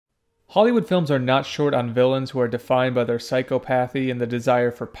Hollywood films are not short on villains who are defined by their psychopathy and the desire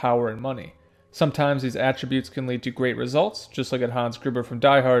for power and money. Sometimes these attributes can lead to great results, just like at Hans Gruber from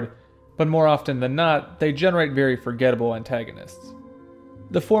Die Hard, but more often than not, they generate very forgettable antagonists.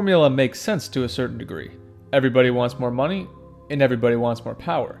 The formula makes sense to a certain degree. Everybody wants more money, and everybody wants more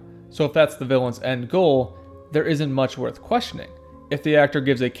power. So if that's the villain's end goal, there isn't much worth questioning. If the actor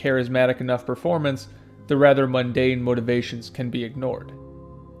gives a charismatic enough performance, the rather mundane motivations can be ignored.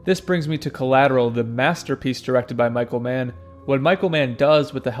 This brings me to Collateral, the masterpiece directed by Michael Mann. What Michael Mann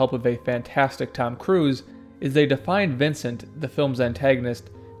does with the help of a fantastic Tom Cruise is they define Vincent, the film's antagonist,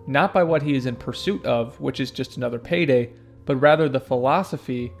 not by what he is in pursuit of, which is just another payday, but rather the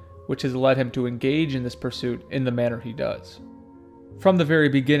philosophy which has led him to engage in this pursuit in the manner he does. From the very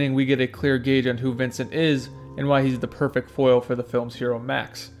beginning, we get a clear gauge on who Vincent is and why he's the perfect foil for the film's hero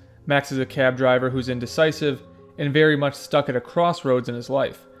Max. Max is a cab driver who's indecisive and very much stuck at a crossroads in his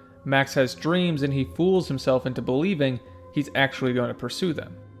life. Max has dreams and he fools himself into believing he's actually going to pursue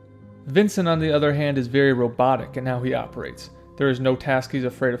them. Vincent, on the other hand, is very robotic in how he operates. There is no task he's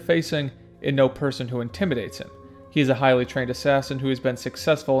afraid of facing and no person who intimidates him. He is a highly trained assassin who has been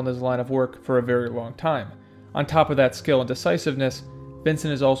successful in his line of work for a very long time. On top of that skill and decisiveness,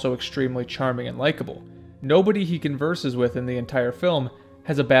 Vincent is also extremely charming and likable. Nobody he converses with in the entire film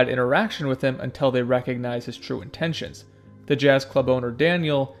has a bad interaction with him until they recognize his true intentions. The jazz club owner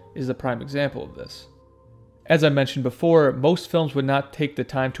Daniel is the prime example of this. As I mentioned before, most films would not take the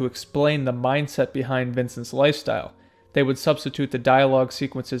time to explain the mindset behind Vincent's lifestyle. They would substitute the dialogue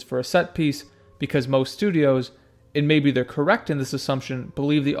sequences for a set piece because most studios, and maybe they're correct in this assumption,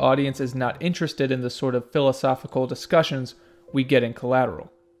 believe the audience is not interested in the sort of philosophical discussions we get in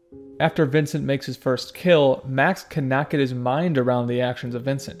Collateral. After Vincent makes his first kill, Max cannot get his mind around the actions of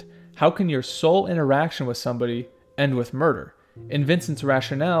Vincent. How can your sole interaction with somebody end with murder? And Vincent's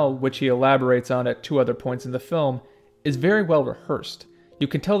rationale, which he elaborates on at two other points in the film, is very well rehearsed. You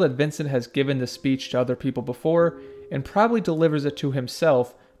can tell that Vincent has given the speech to other people before, and probably delivers it to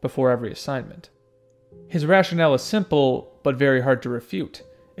himself before every assignment. His rationale is simple, but very hard to refute.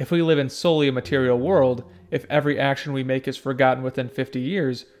 If we live in solely a material world, if every action we make is forgotten within 50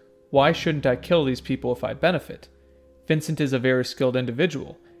 years, why shouldn't I kill these people if I benefit? Vincent is a very skilled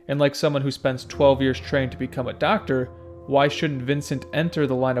individual, and like someone who spends 12 years trained to become a doctor, why shouldn't Vincent enter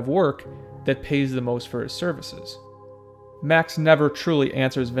the line of work that pays the most for his services? Max never truly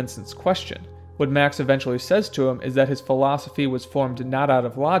answers Vincent's question. What Max eventually says to him is that his philosophy was formed not out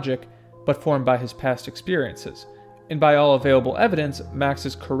of logic, but formed by his past experiences. And by all available evidence, Max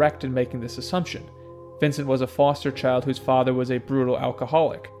is correct in making this assumption. Vincent was a foster child whose father was a brutal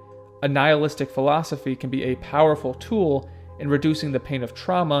alcoholic. A nihilistic philosophy can be a powerful tool in reducing the pain of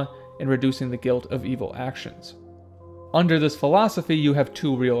trauma and reducing the guilt of evil actions. Under this philosophy, you have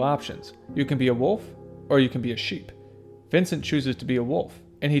two real options. You can be a wolf, or you can be a sheep. Vincent chooses to be a wolf,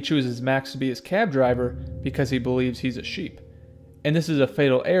 and he chooses Max to be his cab driver because he believes he's a sheep. And this is a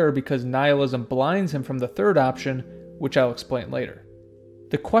fatal error because nihilism blinds him from the third option, which I'll explain later.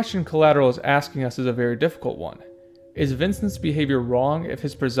 The question Collateral is asking us is a very difficult one. Is Vincent's behavior wrong if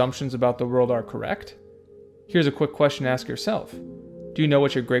his presumptions about the world are correct? Here's a quick question to ask yourself. Do you know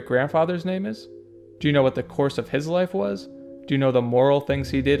what your great-grandfather's name is? Do you know what the course of his life was? Do you know the moral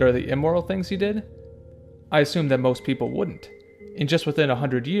things he did or the immoral things he did? I assume that most people wouldn't. In just within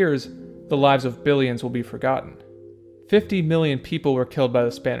 100 years, the lives of billions will be forgotten. 50 million people were killed by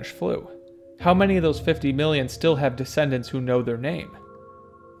the Spanish flu. How many of those 50 million still have descendants who know their name?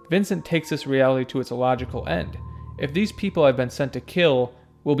 Vincent takes this reality to its logical end. If these people I've been sent to kill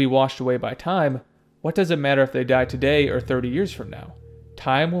will be washed away by time, what does it matter if they die today or 30 years from now?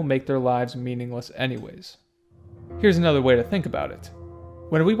 Time will make their lives meaningless anyways. Here's another way to think about it.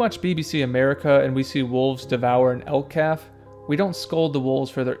 When we watch BBC America and we see wolves devour an elk calf, we don't scold the wolves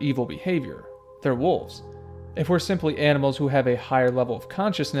for their evil behavior. They're wolves. If we're simply animals who have a higher level of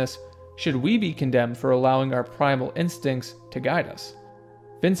consciousness, should we be condemned for allowing our primal instincts to guide us?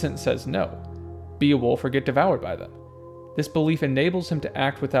 Vincent says no. Be a wolf or get devoured by them. This belief enables him to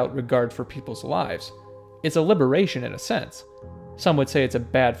act without regard for people's lives. It's a liberation in a sense. Some would say it's a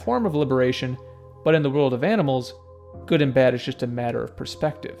bad form of liberation, but in the world of animals, good and bad is just a matter of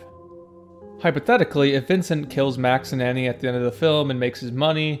perspective. Hypothetically, if Vincent kills Max and Annie at the end of the film and makes his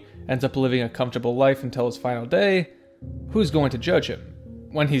money, ends up living a comfortable life until his final day, who's going to judge him?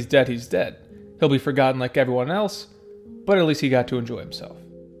 When he's dead, he's dead. He'll be forgotten like everyone else, but at least he got to enjoy himself.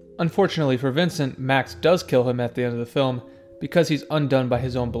 Unfortunately for Vincent, Max does kill him at the end of the film because he's undone by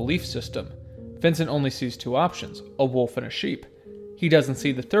his own belief system. Vincent only sees two options, a wolf and a sheep. He doesn't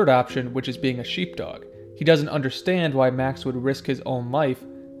see the third option, which is being a sheepdog. He doesn't understand why Max would risk his own life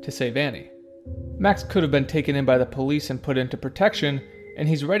to save Annie. Max could have been taken in by the police and put into protection, and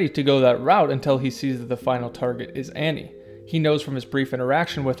he's ready to go that route until he sees that the final target is Annie. He knows from his brief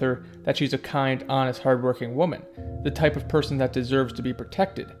interaction with her that she's a kind, honest, hardworking woman, the type of person that deserves to be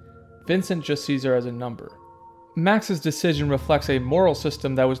protected. Vincent just sees her as a number. Max's decision reflects a moral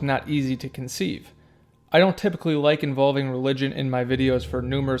system that was not easy to conceive. I don't typically like involving religion in my videos for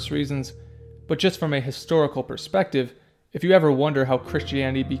numerous reasons, but just from a historical perspective, if you ever wonder how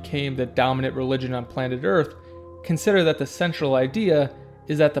Christianity became the dominant religion on planet Earth, consider that the central idea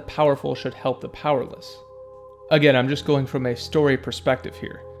is that the powerful should help the powerless. Again, I'm just going from a story perspective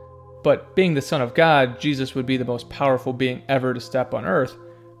here. But being the Son of God, Jesus would be the most powerful being ever to step on Earth,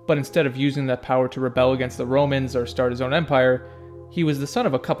 but instead of using that power to rebel against the Romans or start his own empire, he was the son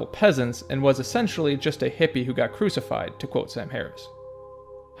of a couple peasants and was essentially just a hippie who got crucified, to quote Sam Harris.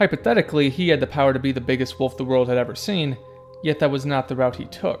 Hypothetically, he had the power to be the biggest wolf the world had ever seen, yet that was not the route he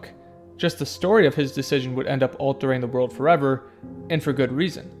took. Just the story of his decision would end up altering the world forever, and for good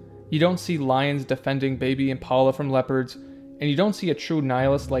reason. You don't see lions defending baby Impala from leopards, and you don't see a true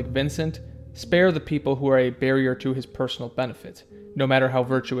nihilist like Vincent spare the people who are a barrier to his personal benefit, no matter how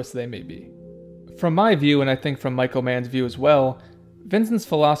virtuous they may be. From my view, and I think from Michael Mann's view as well, Vincent's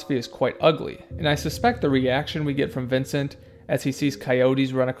philosophy is quite ugly, and I suspect the reaction we get from Vincent as he sees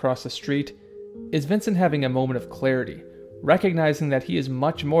coyotes run across the street is Vincent having a moment of clarity, recognizing that he is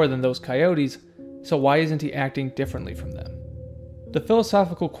much more than those coyotes, so why isn't he acting differently from them? The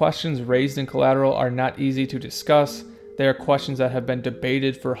philosophical questions raised in Collateral are not easy to discuss. They are questions that have been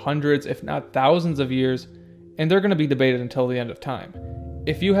debated for hundreds, if not thousands of years, and they're going to be debated until the end of time.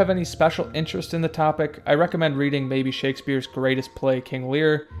 If you have any special interest in the topic, I recommend reading maybe Shakespeare's greatest play, King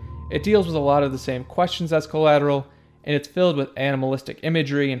Lear. It deals with a lot of the same questions as Collateral, and it's filled with animalistic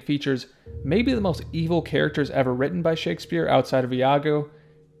imagery and features maybe the most evil characters ever written by Shakespeare outside of Iago.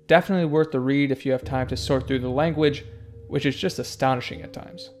 Definitely worth the read if you have time to sort through the language, which is just astonishing at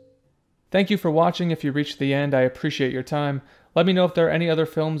times. Thank you for watching. If you reached the end, I appreciate your time. Let me know if there are any other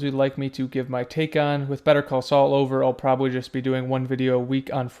films you'd like me to give my take on. With Better Call Saul over, I'll probably just be doing one video a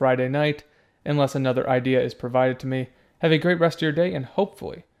week on Friday night, unless another idea is provided to me. Have a great rest of your day, and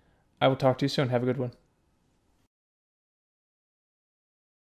hopefully, I will talk to you soon. Have a good one.